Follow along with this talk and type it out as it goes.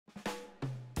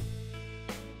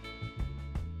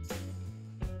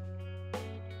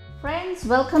Friends,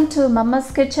 welcome to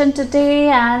Mama's Kitchen today,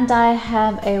 and I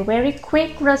have a very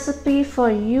quick recipe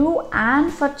for you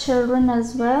and for children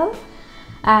as well,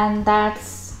 and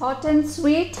that's hot and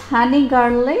sweet honey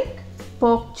garlic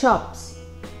pork chops.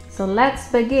 So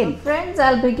let's begin. So friends,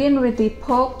 I'll begin with the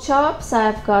pork chops.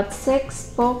 I've got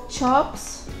 6 pork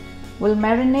chops. We'll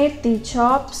marinate the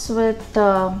chops with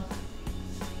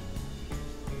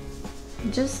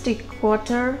just a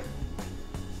 1/4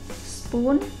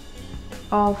 spoon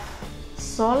of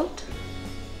salt,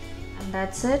 and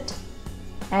that's it.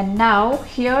 And now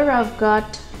here I've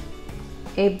got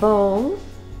a bowl,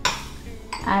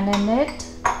 and in it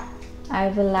I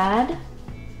will add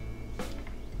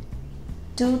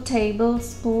 2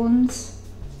 tablespoons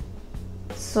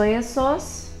soya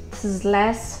sauce. This is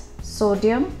less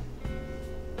sodium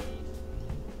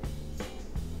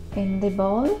in the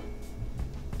bowl,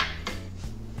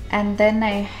 and then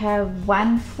I have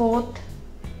 1/4,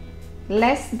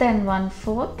 less than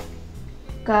 1/4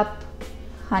 cup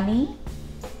honey.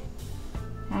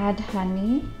 Add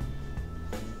honey.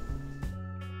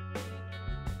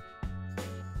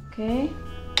 Okay,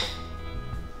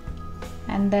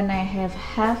 and then I have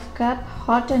 1/2 cup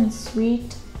hot and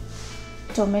sweet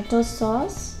tomato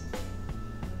sauce.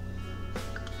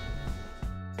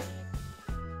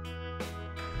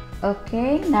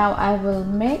 Okay, now I will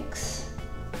mix.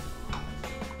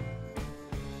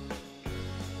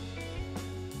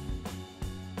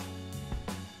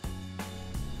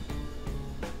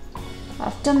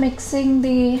 After mixing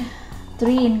the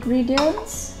 3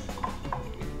 ingredients,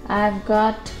 I've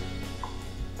got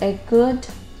a good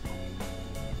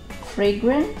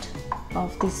fragrance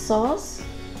of the sauce,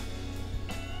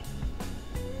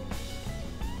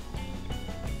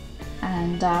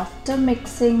 and after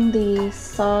mixing the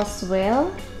sauce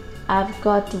well, I've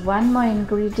got one more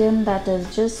ingredient, that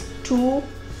is just 2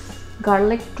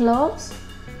 garlic cloves.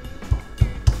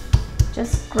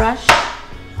 Just crush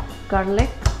garlic.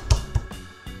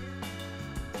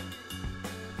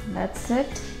 That's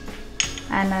it,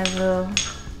 and I will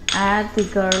add the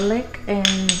garlic in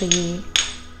the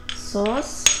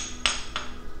sauce.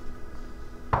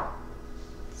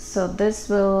 So this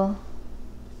will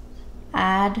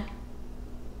add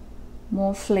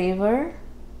more flavor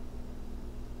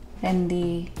in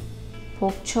the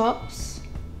pork chops.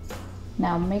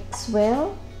 Now mix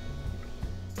well.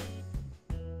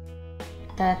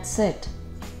 That's it.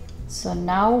 So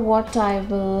now what I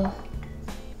will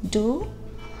do,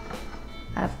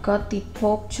 I've got the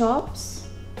pork chops.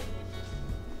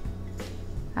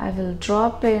 I will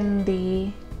drop in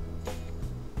the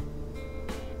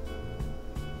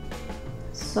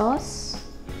sauce.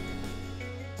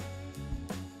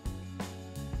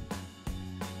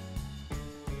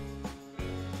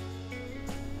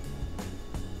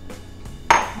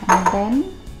 And then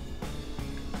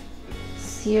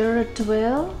sear it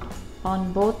well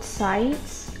on both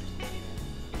sides.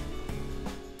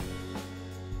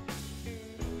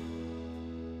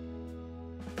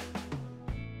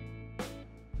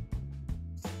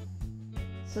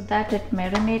 So that it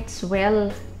marinates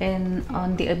well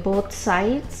on the both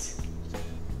sides.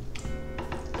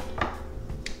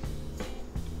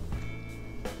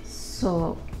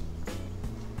 So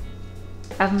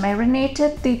I've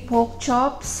marinated the pork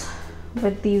chops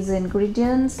with these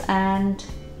ingredients, and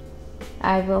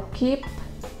I will keep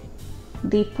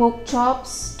the pork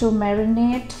chops to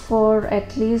marinate for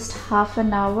at least half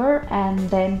an hour, and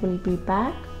then we'll be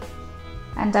back.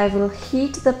 And I will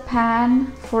heat the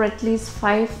pan for at least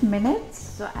 5 minutes.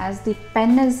 So as the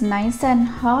pan is nice and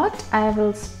hot, I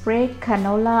will spray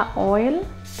canola oil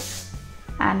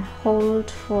and hold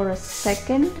for a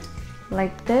second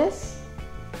like this,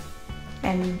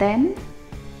 and then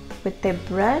with a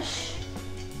brush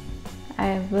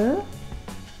I will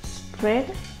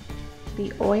spread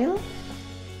the oil.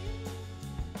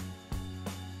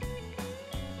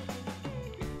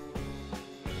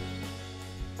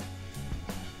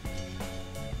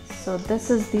 So this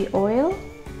is the oil,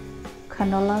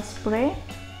 canola spray,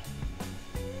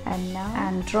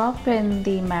 and drop in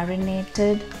the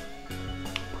marinated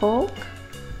pork.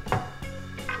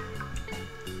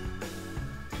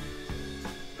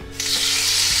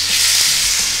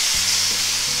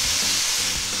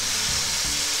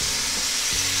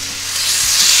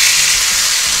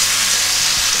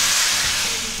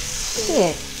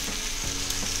 Okay,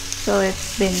 so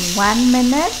it's been 1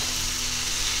 minute,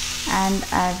 and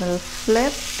I will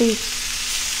flip the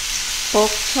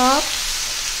pork chop,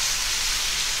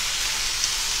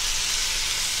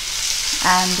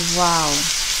 and wow,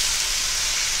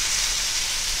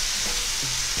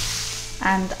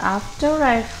 and after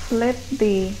I flip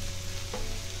the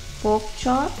pork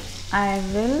chops, I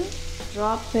will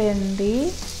drop in the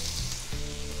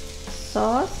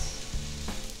sauce.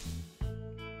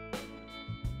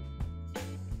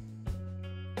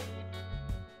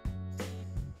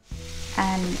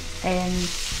 And in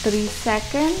 3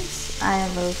 seconds I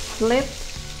will flip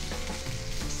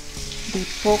the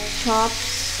pork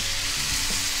chops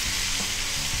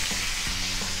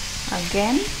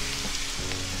again,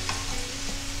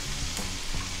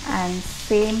 and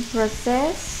same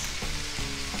process.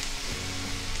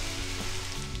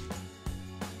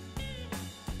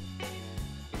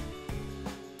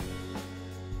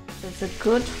 There's a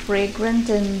good fragrance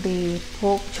in the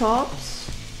pork chops.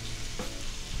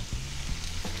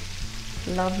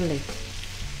 Lovely.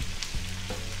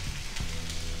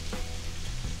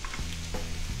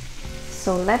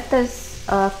 So let this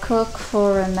cook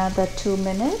for another 2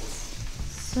 minutes.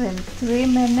 So in 3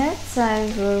 minutes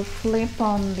I will flip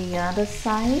on the other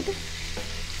side.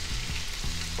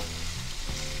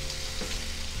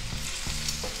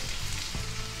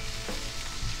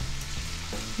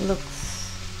 Looks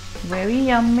very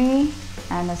yummy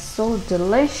and a so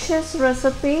delicious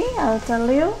recipe, I'll tell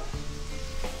you.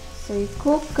 So you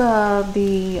cook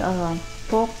the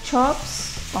pork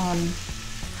chops on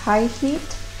high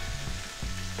heat,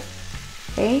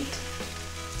 8.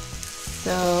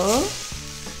 So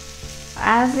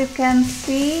as you can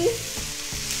see,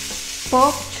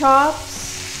 pork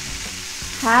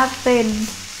chops have been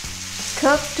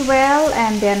cooked well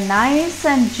and they're nice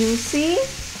and juicy.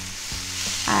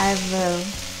 I will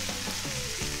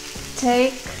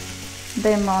take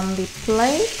them on the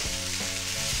plate.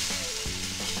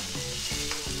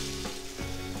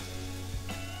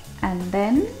 And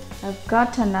then I've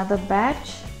got another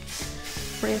batch.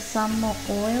 Spray some more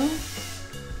oil.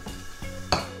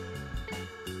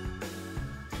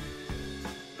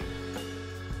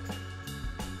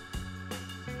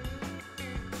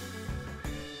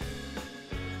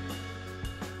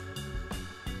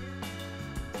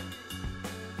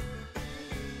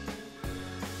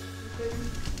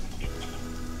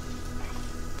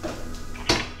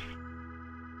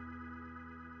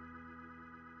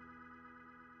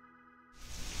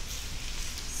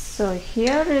 So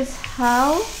here is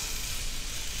how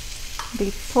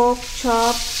the pork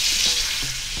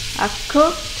chops are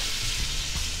cooked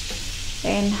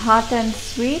in hot and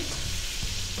sweet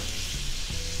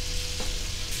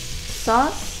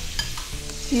sauce.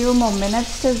 Few more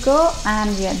minutes to go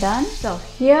and we are done. So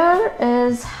here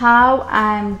is how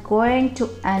I'm going to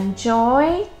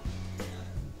enjoy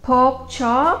pork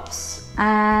chops,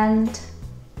 and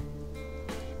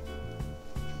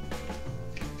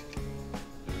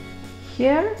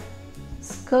here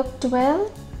it's cooked well,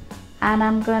 and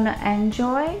I'm gonna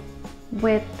enjoy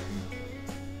with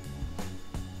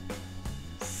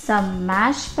some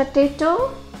mashed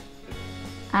potato,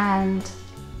 and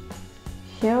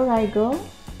here I go.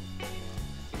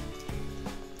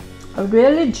 A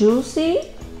really juicy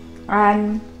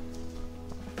and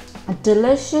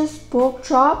delicious pork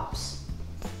chops,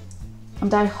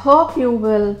 and I hope you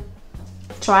will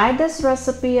try this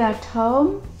recipe at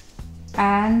home.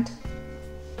 And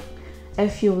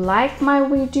if you like my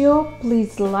video,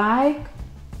 please like,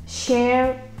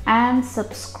 share and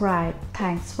subscribe.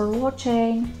 Thanks for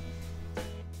watching.